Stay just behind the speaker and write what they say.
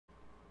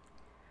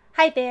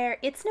Hi there,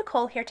 it's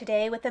Nicole here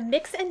today with a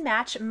Mix and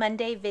Match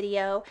Monday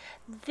video.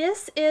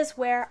 This is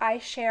where I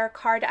share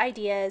card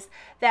ideas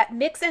that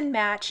mix and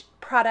match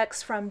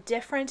products from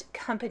different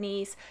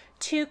companies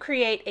to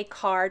create a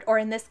card, or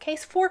in this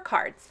case, 4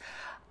 cards.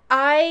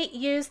 I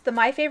used the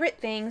My Favorite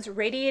Things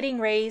Radiating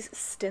Rays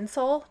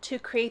stencil to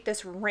create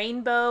this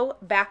rainbow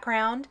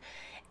background.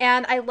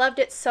 And I loved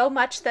it so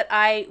much that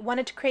I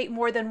wanted to create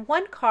more than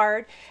 1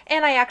 card,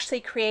 and I actually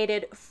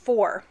created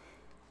 4.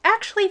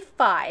 Actually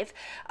 5.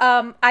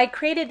 I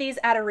created these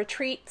at a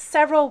retreat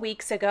several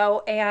weeks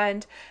ago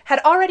and had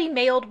already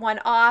mailed one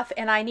off,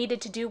 and I needed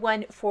to do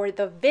one for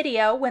the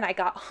video when I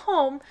got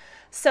home.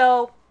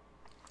 So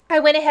I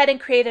went ahead and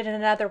created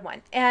another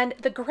one. And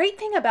the great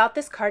thing about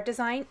this card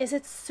design is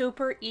it's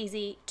super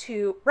easy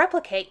to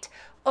replicate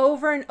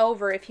over and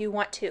over if you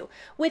want to,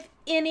 with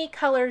any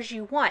colors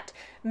you want.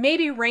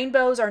 Maybe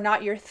rainbows are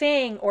not your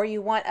thing, or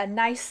you want a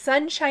nice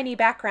sunshiny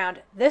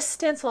background. This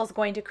stencil is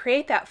going to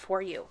create that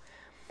for you.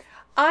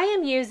 I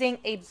am using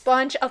a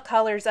bunch of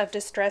colors of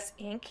distress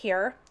ink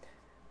here,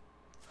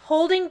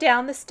 holding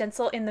down the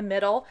stencil in the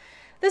middle.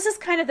 This is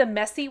kind of the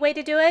messy way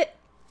to do it.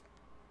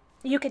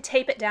 You could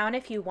tape it down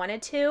if you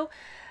wanted to,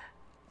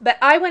 but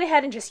I went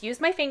ahead and just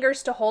used my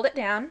fingers to hold it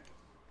down.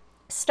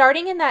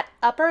 Starting in that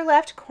upper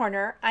left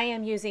corner, I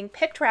am using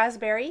picked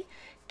raspberry,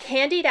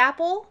 candied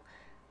apple,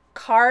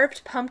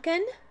 carved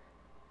pumpkin,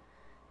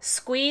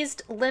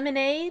 squeezed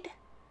lemonade,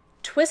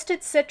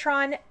 twisted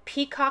citron,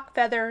 peacock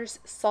feathers,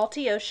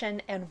 salty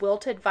ocean, and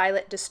wilted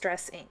violet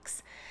distress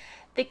inks.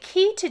 The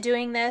key to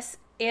doing this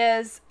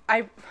is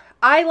I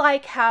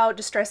like how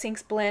distress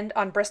inks blend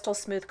on Bristol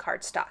smooth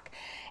cardstock,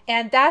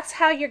 and that's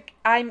how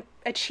I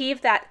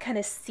achieve that kind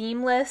of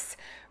seamless,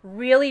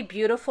 really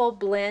beautiful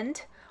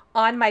blend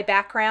on my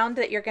background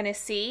that you're going to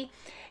see.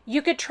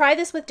 You could try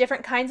this with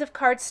different kinds of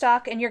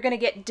cardstock and you're going to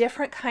get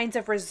different kinds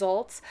of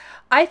results.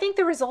 I think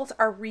the results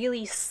are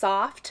really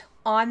soft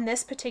on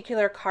this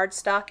particular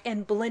cardstock,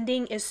 and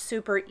blending is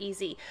super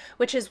easy,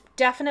 which is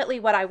definitely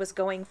what I was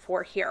going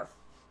for here.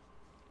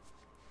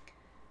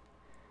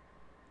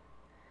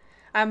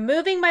 I'm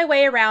moving my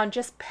way around,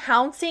 just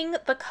pouncing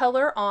the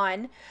color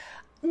on.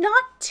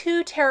 Not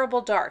too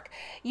terrible dark.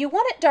 You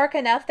want it dark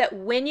enough that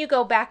when you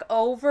go back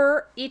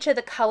over each of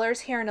the colors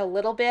here in a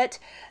little bit,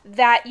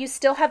 that you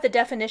still have the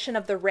definition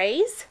of the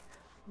rays,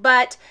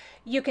 but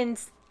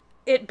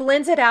it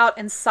blends it out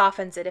and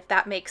softens it, if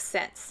that makes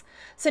sense.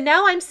 So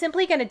now I'm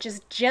simply going to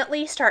just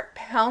gently start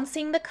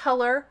pouncing the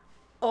color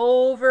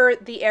over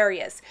the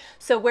areas.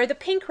 So where the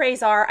pink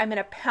rays are, I'm going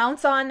to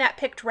pounce on that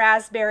picked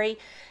raspberry,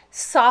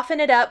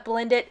 soften it up,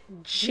 blend it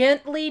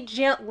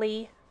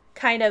gently,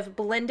 kind of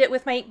blend it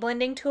with my ink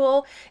blending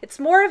tool. It's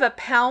more of a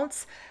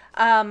pounce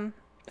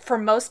for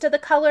most of the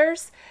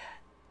colors.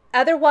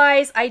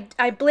 Otherwise,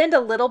 I blend a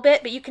little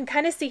bit, but you can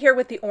kind of see here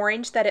with the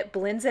orange that it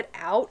blends it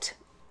out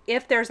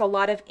if there's a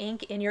lot of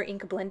ink in your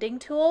ink blending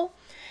tool.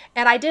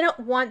 And I didn't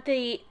want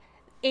the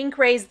ink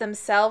rays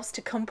themselves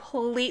to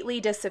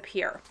completely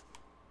disappear.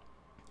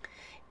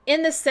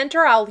 In the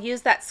center, I'll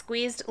use that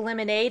squeezed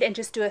lemonade and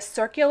just do a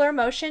circular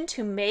motion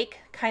to make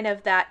kind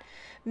of that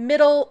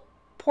middle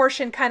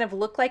portion kind of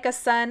look like a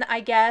sun,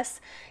 I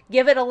guess.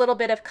 Give it a little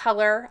bit of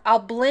color. I'll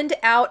blend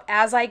out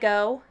as I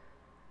go.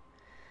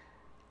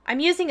 I'm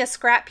using a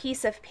scrap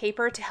piece of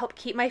paper to help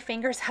keep my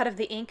fingers out of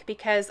the ink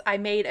because I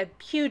made a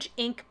huge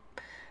ink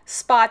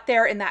spot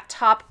there in that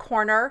top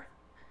corner,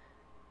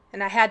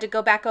 and I had to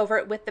go back over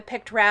it with the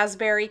picked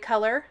raspberry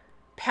color,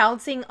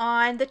 pouncing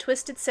on the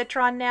twisted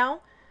citron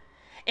now.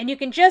 And you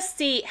can just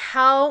see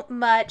how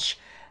much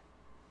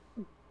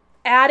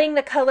adding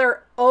the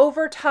color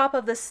over top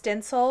of the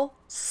stencil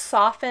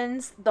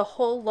softens the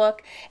whole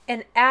look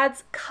and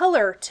adds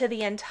color to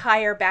the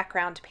entire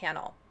background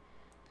panel.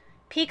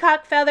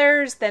 Peacock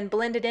feathers, then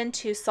blended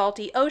into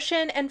salty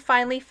ocean, and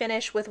finally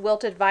finish with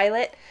wilted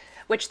violet,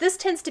 which this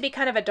tends to be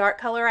kind of a dark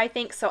color, I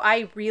think, so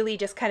I really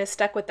just kind of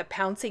stuck with the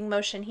pouncing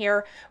motion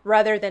here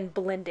rather than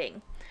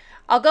blending.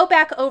 I'll go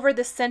back over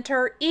the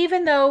center,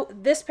 even though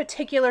this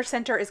particular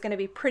center is going to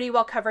be pretty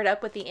well covered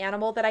up with the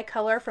animal that I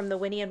color from the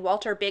Winnie and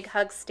Walter Big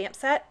Hugs stamp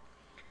set.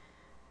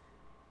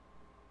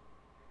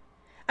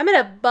 I'm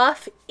going to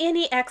buff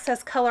any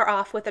excess color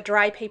off with a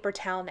dry paper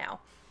towel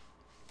now.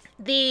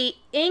 The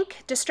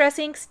ink, distress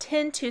inks,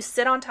 tend to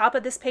sit on top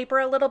of this paper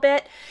a little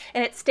bit,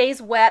 and it stays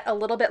wet a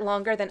little bit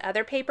longer than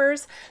other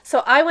papers.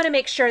 So I want to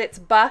make sure it's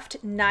buffed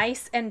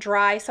nice and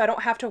dry so I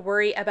don't have to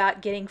worry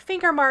about getting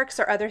finger marks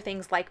or other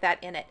things like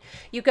that in it.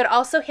 You could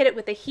also hit it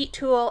with a heat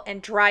tool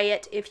and dry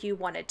it if you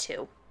wanted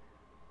to.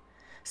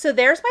 So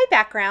there's my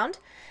background.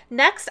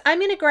 Next, I'm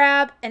going to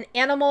grab an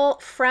animal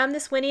from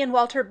this Winnie and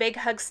Walter Big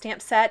Hug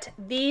stamp set.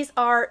 These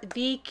are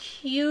the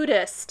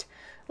cutest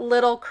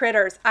little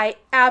critters. I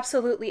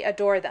absolutely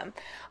adore them.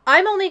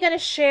 I'm only going to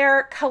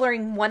share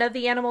coloring one of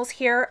the animals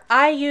here.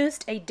 I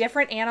used a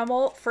different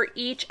animal for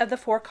each of the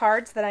 4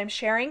 cards that I'm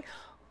sharing,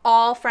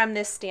 all from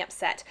this stamp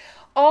set,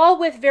 all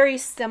with very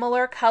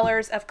similar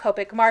colors of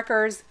Copic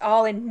markers,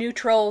 all in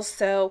neutrals,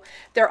 so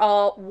they're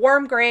all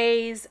warm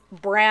grays,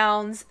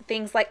 browns,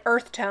 things like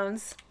earth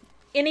tones,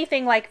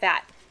 anything like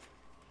that.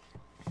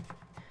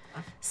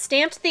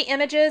 Stamped the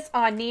images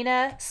on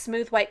Nina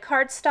smooth white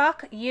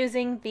cardstock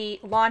using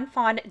the Lawn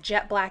Fawn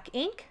jet black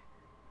ink.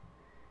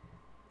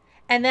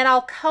 And then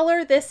I'll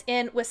color this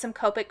in with some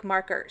Copic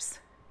markers.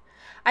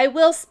 I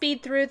will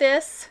speed through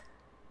this,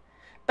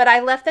 but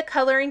I left the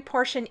coloring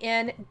portion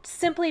in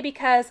simply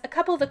because a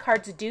couple of the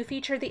cards do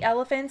feature the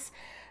elephants.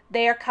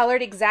 They are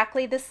colored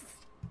exactly the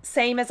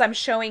same as I'm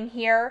showing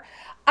here.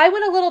 I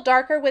went a little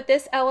darker with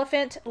this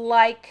elephant,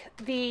 like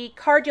the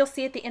card you'll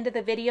see at the end of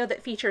the video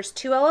that features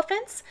 2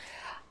 elephants.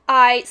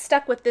 I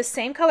stuck with this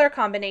same color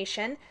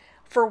combination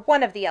for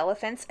one of the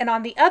elephants, and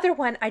on the other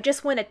one I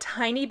just went a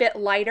tiny bit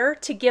lighter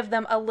to give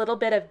them a little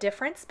bit of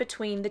difference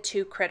between the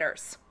 2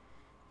 critters.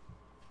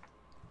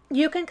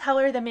 You can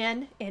color them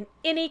in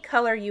any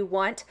color you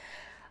want.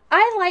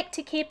 I like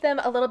to keep them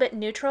a little bit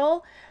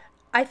neutral.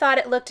 I thought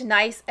it looked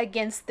nice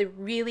against the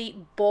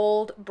really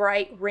bold,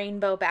 bright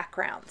rainbow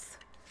backgrounds.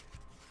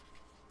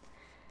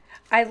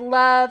 I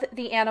love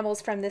the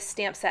animals from this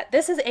stamp set.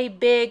 This is a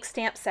big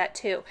stamp set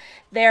too.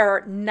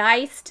 They're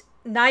nice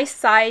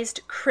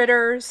sized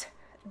critters.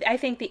 I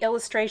think the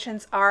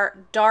illustrations are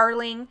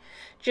darling,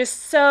 just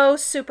so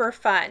super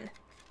fun.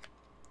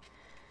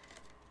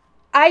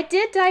 I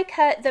did die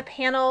cut the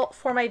panel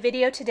for my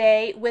video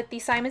today with the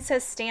Simon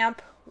Says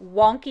Stamp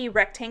wonky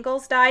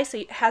rectangles die, so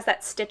it has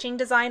that stitching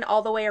design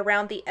all the way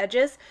around the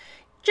edges.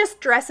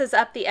 Just dresses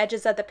up the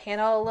edges of the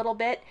panel a little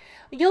bit.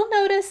 You'll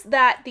notice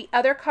that the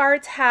other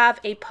cards have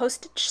a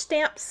postage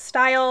stamp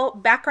style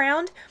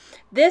background.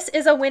 This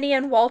is a Winnie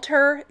and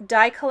Walter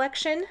die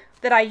collection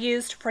that I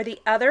used for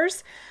the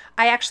others.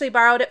 I actually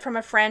borrowed it from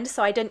a friend,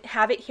 so I didn't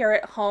have it here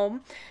at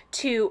home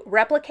to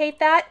replicate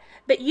that,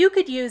 but you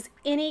could use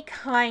any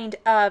kind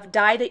of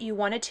die that you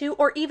wanted to,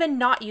 or even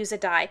not use a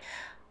die.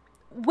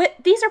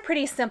 These are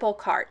pretty simple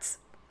cards.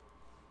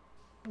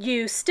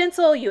 You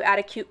stencil, you add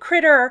a cute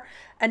critter,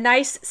 a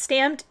nice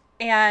stamped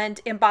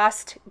and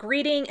embossed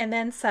greeting, and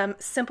then some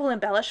simple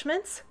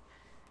embellishments.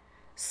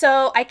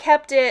 So I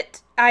kept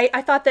it,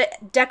 I thought the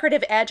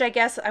decorative edge, I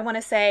guess I want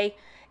to say,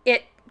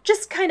 it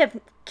just kind of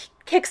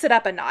kicks it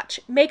up a notch,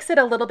 makes it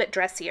a little bit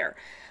dressier.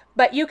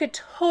 But you could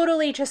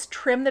totally just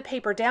trim the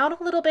paper down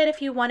a little bit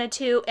if you wanted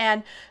to,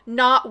 and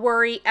not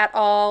worry at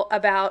all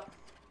about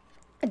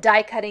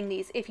die cutting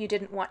these if you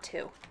didn't want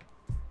to.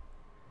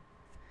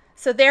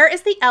 So there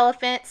is the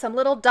elephant, some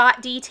little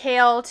dot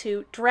detail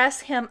to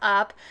dress him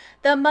up.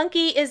 The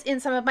monkey is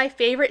in some of my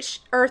favorite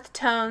earth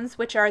tones,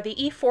 which are the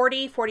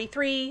E40,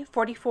 43,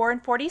 44,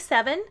 and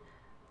 47.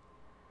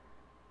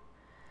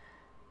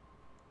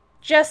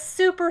 Just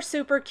super,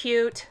 super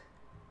cute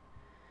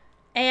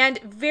and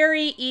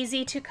very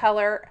easy to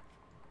color.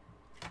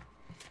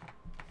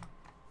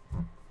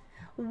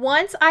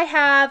 Once I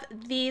have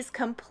these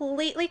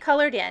completely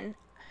colored in,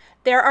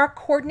 there are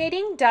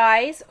coordinating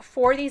dies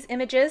for these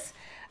images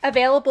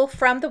available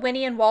from the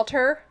Winnie and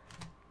Walter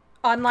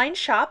online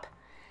shop.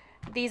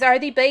 These are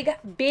the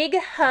Big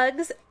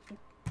Hugs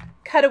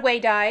cutaway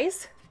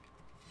dies.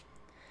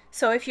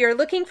 So if you're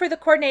looking for the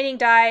coordinating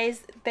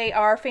dies, they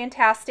are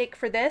fantastic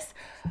for this.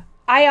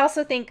 I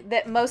also think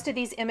that most of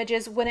these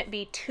images wouldn't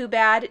be too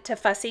bad to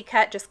fussy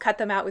cut. Just cut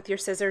them out with your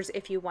scissors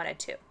if you wanted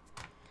to.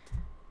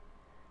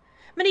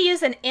 I'm going to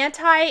use an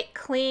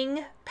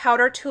anti-cling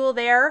powder tool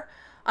there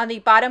on the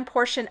bottom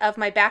portion of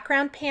my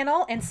background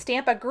panel and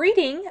stamp a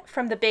greeting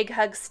from the Big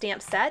Hug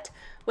stamp set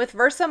with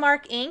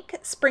Versamark ink,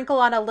 sprinkle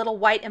on a little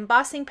white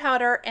embossing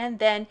powder, and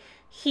then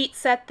heat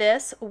set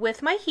this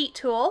with my heat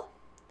tool.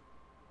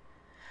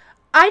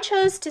 I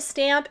chose to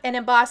stamp and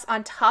emboss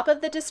on top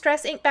of the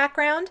Distress ink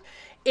background.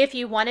 If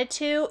you wanted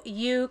to,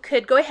 you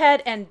could go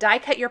ahead and die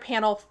cut your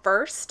panel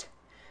first,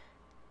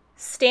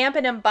 stamp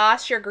and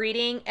emboss your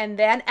greeting, and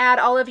then add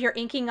all of your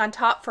inking on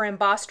top for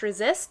embossed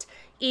resist.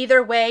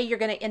 Either way, you're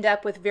going to end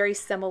up with very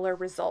similar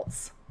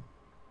results.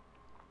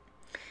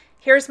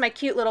 Here's my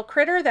cute little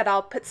critter that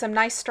I'll put some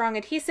nice strong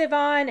adhesive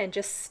on and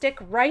just stick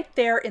right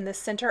there in the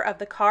center of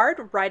the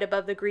card, right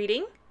above the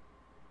greeting.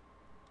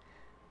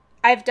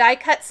 I've die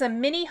cut some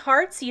mini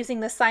hearts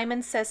using the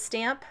Simon Says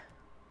Stamp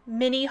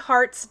mini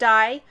hearts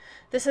die.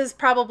 This is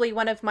probably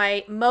one of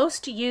my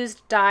most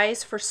used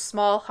dies for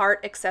small heart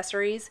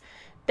accessories.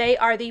 They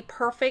are the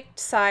perfect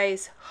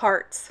size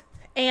hearts,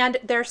 and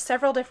there's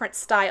several different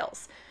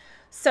styles.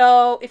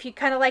 So if you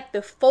kind of like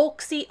the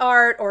folksy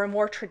art or a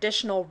more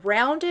traditional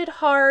rounded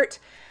heart,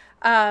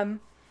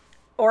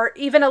 or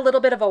even a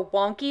little bit of a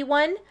wonky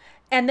one,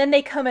 and then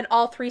they come in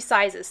all 3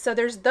 sizes. So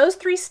there's those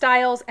 3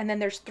 styles, and then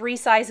there's 3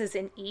 sizes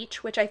in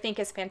each, which I think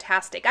is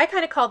fantastic. I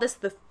kind of call this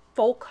the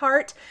folk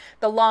heart,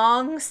 the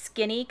long,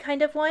 skinny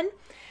kind of one.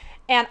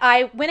 And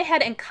I went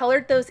ahead and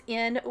colored those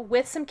in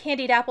with some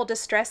Candied Apple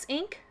Distress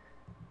ink.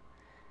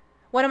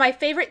 One of my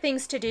favorite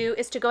things to do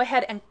is to go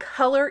ahead and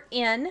color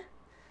in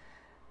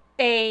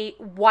a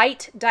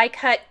white die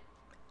cut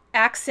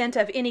accent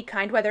of any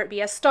kind, whether it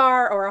be a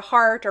star or a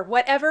heart or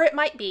whatever it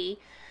might be,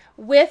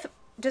 with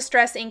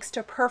Distress inks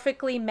to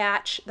perfectly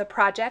match the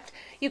project.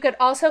 You could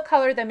also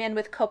color them in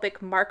with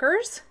Copic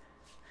markers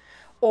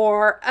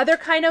or other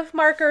kind of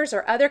markers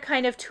or other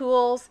kind of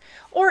tools,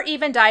 or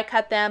even die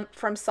cut them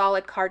from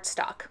solid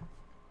cardstock.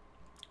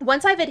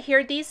 Once I've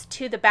adhered these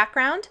to the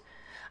background,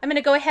 I'm going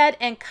to go ahead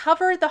and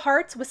cover the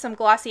hearts with some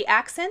glossy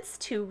accents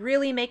to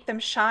really make them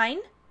shine.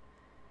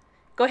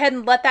 Go ahead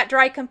and let that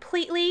dry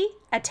completely.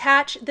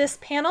 Attach this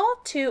panel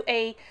to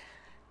a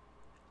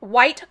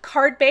white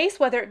card base,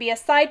 whether it be a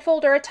side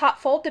fold or a top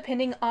fold,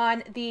 depending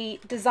on the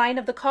design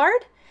of the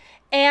card.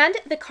 And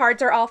the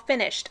cards are all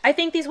finished. I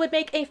think these would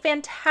make a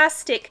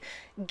fantastic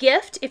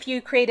gift if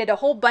you created a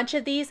whole bunch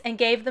of these and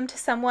gave them to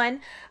someone.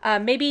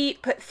 Maybe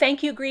put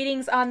thank you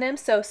greetings on them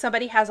so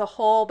somebody has a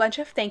whole bunch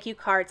of thank you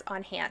cards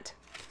on hand.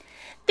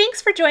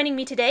 Thanks for joining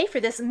me today for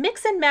this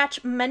Mix and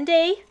Match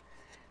Monday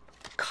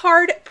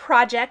card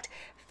project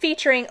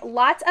featuring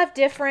lots of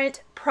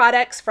different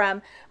products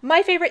from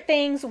My Favorite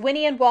Things,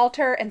 Winnie and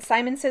Walter, and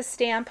Simon Says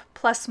Stamp,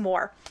 plus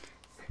more.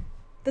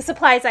 The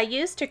supplies I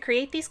used to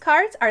create these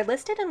cards are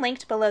listed and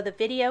linked below the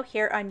video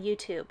here on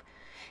YouTube.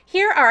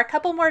 Here are a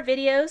couple more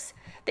videos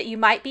that you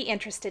might be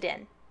interested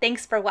in.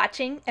 Thanks for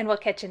watching, and we'll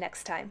catch you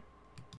next time.